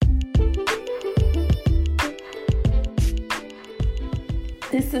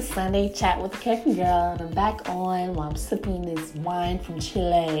This is Sunday Chat with the Kevin Girl, and I'm back on while I'm sipping this wine from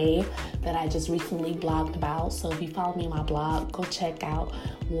Chile that I just recently blogged about. So if you follow me on my blog, go check out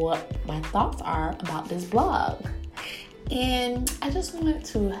what my thoughts are about this blog. And I just wanted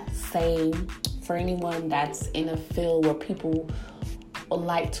to say, for anyone that's in a field where people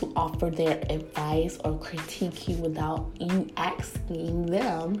like to offer their advice or critique you without you asking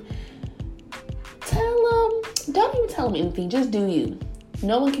them, don't even tell them anything, just do you.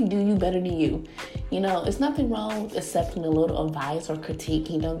 No one can do you better than you. It's nothing wrong with accepting a little advice or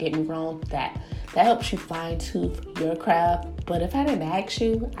critiquing. Don't get me wrong, that helps you fine-tune your craft. But if I didn't ask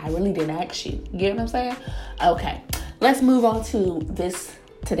you, I really didn't ask you. You get what I'm saying? Okay, let's move on to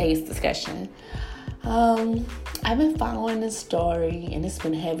today's discussion. I've been following this story, and it's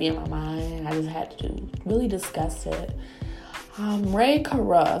been heavy in my mind. I just had to really discuss it. Ray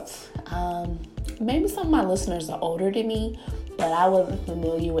Caruth. Maybe some of my listeners are older than me, but I wasn't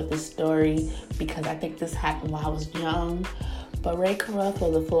familiar with this story because I think this happened while I was young. But Ray Caruth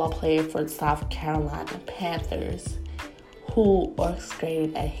was a football player for the South Carolina Panthers who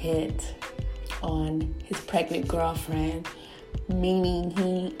orchestrated a hit on his pregnant girlfriend, meaning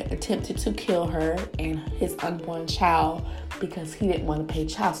he attempted to kill her and his unborn child because he didn't want to pay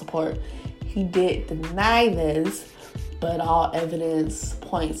child support. He did deny this, but all evidence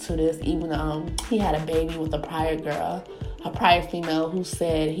points to this, even though he had a baby with a prior female who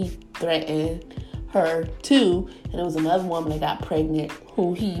said he threatened her too, and it was another woman that got pregnant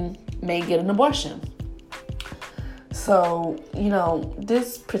who he may get an abortion. So,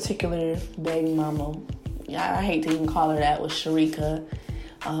 this particular baby mama, I hate to even call her that, was Sharika.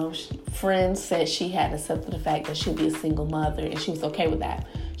 Friends said she had accepted the fact that she'd be a single mother, and she was okay with that.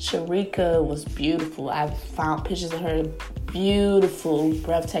 Sharika was beautiful. I found pictures of her, beautiful,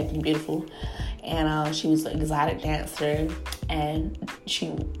 breathtaking beautiful. And she was an exotic dancer, and she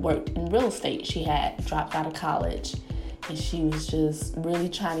worked in real estate. She had dropped out of college, and she was just really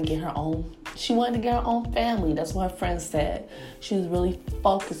trying to get her own. She wanted to get her own family. That's what her friends said. She was really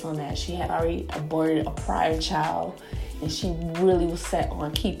focused on that. She had already aborted a prior child, and she really was set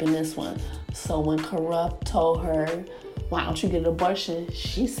on keeping this one. So when Caruth told her, "Why don't you get an abortion?"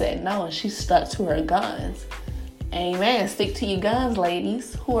 she said no, and she stuck to her guns. Amen. Stick to your guns,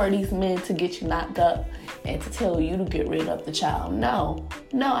 ladies. Who are these men to get you knocked up and to tell you to get rid of the child? No,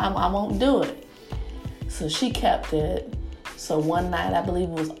 I won't do it. So she kept it. So one night, I believe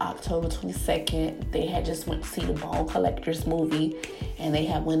it was October 22nd, they had just went to see the Bone Collectors movie, and they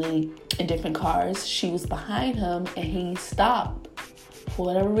had went in different cars. She was behind him, and he stopped. For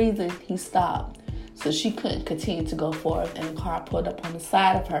whatever reason, he stopped. So she couldn't continue to go forward, and the car pulled up on the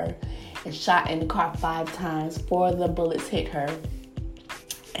side of her and shot in the car 5 times. 4 of the bullets hit her,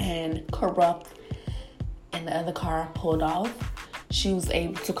 and Caruth and the other car pulled off. She was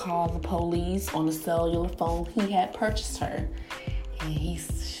able to call the police on the cellular phone he had purchased her. And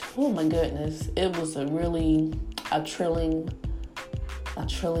oh my goodness, it was a trilling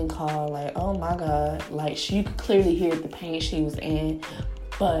call. Like, oh my God. Like, you could clearly hear the pain she was in,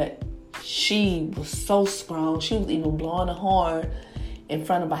 but she was so strong. She was even blowing a horn in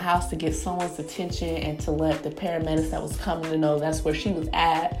front of a house to get someone's attention and to let the paramedics that was coming to know that's where she was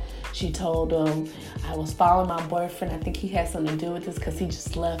at. She told them, "I was following my boyfriend. I think he had something to do with this because he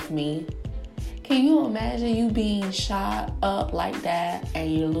just left me." Can you imagine you being shot up like that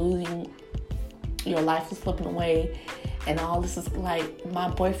and you're losing, your life is slipping away, and all this is like, my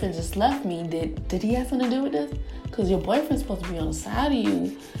boyfriend just left me. Did he have something to do with this? Because your boyfriend's supposed to be on the side of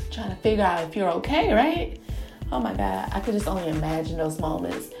you trying to figure out if you're okay, right? Oh my God, I could just only imagine those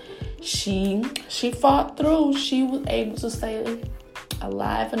moments. She fought through. She was able to stay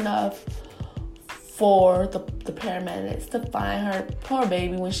alive enough for the paramedics to find her poor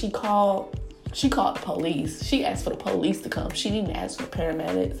baby. When she called the police. She asked for the police to come. She didn't ask for the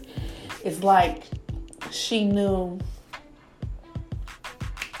paramedics. It's like she knew,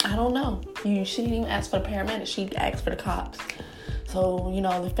 I don't know. She didn't even ask for the paramedics. She asked for the cops. So,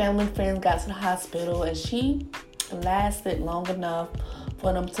 the family and friends got to the hospital, and she lasted long enough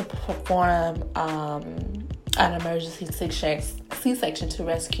for them to perform an emergency C-section to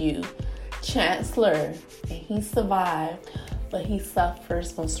rescue Chancellor. And he survived, but he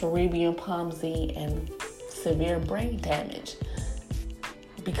suffers from cerebral palsy and severe brain damage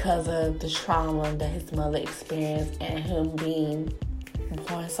because of the trauma that his mother experienced and him being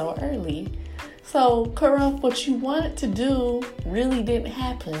born so early. So, Caruth, what you wanted to do really didn't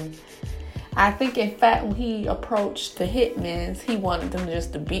happen. I think, in fact, when he approached the hitmen, he wanted them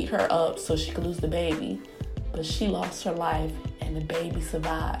just to beat her up so she could lose the baby. But she lost her life, and the baby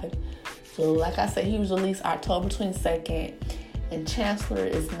survived. So, like I said, he was released October 22nd, and Chancellor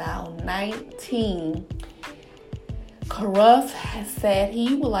is now 19. Karuff has said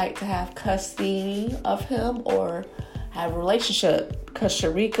he would like to have custody of him or have a relationship because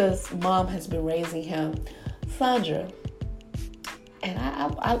Sharika's mom has been raising him, Sandra. And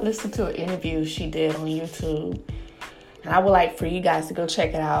I listened to an interview she did on YouTube, and I would like for you guys to go check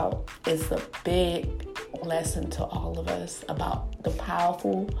it out. It's a big lesson to all of us about the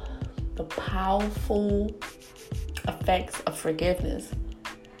powerful effects of forgiveness.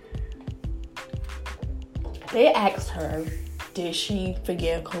 They asked her, did she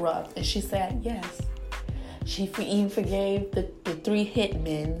forgive Karuff? And she said yes. She even forgave the 3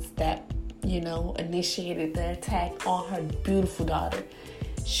 hitmen that, initiated the attack on her beautiful daughter.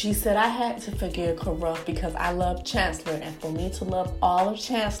 She said, I had to forgive Karuff because I love Chancellor. And for me to love all of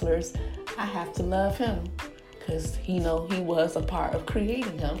Chancellor's, I have to love him. Because, he was a part of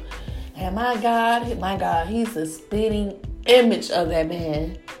creating him. And my God, he's a spitting image of that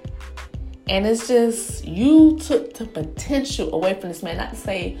man. And it's just, you took the potential away from this man. Not to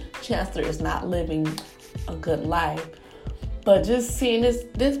say Chancellor is not living a good life, but just seeing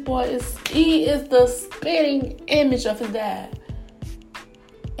this boy he is the spitting image of his dad.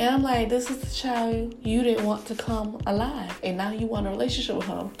 And I'm like, this is the child you didn't want to come alive, and now you want a relationship with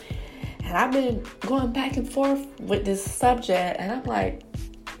him. And I've been going back and forth with this subject, and I'm like,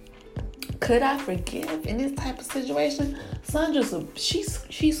 could I forgive in this type of situation? Sandra's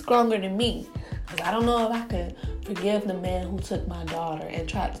she's stronger than me, because I don't know if I could forgive the man who took my daughter and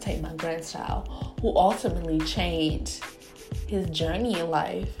tried to take my grandchild, who ultimately changed his journey in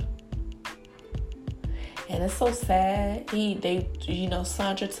life. And it's so sad.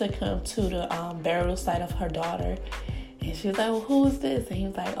 Sandra took him to the burial site of her daughter, and she was like, well, who is this? And he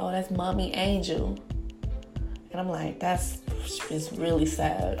was like, oh, that's Mommy Angel. And I'm like, it's really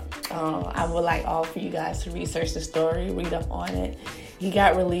sad. I would like all for you guys to research the story, read up on it. He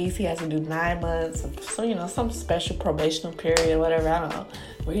got released. He has to do 9 months. So, some special probational period or whatever, I don't know,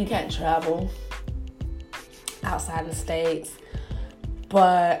 where he can't travel outside the States.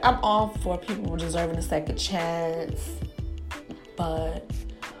 But I'm all for people deserving a second chance. But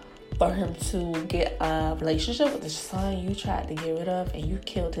for him to get a relationship with the son you tried to get rid of and you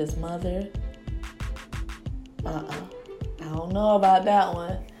killed his mother, I don't know about that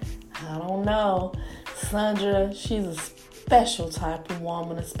one. I don't know. Sandra, she's a special type of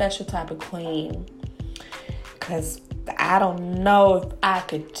woman, a special type of queen. Because I don't know if I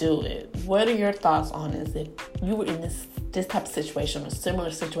could do it. What are your thoughts on this? If you were in this type of situation, a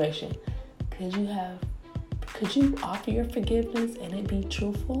similar situation, could you offer your forgiveness and it be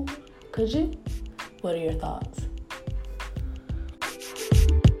truthful? Could you? What are your thoughts?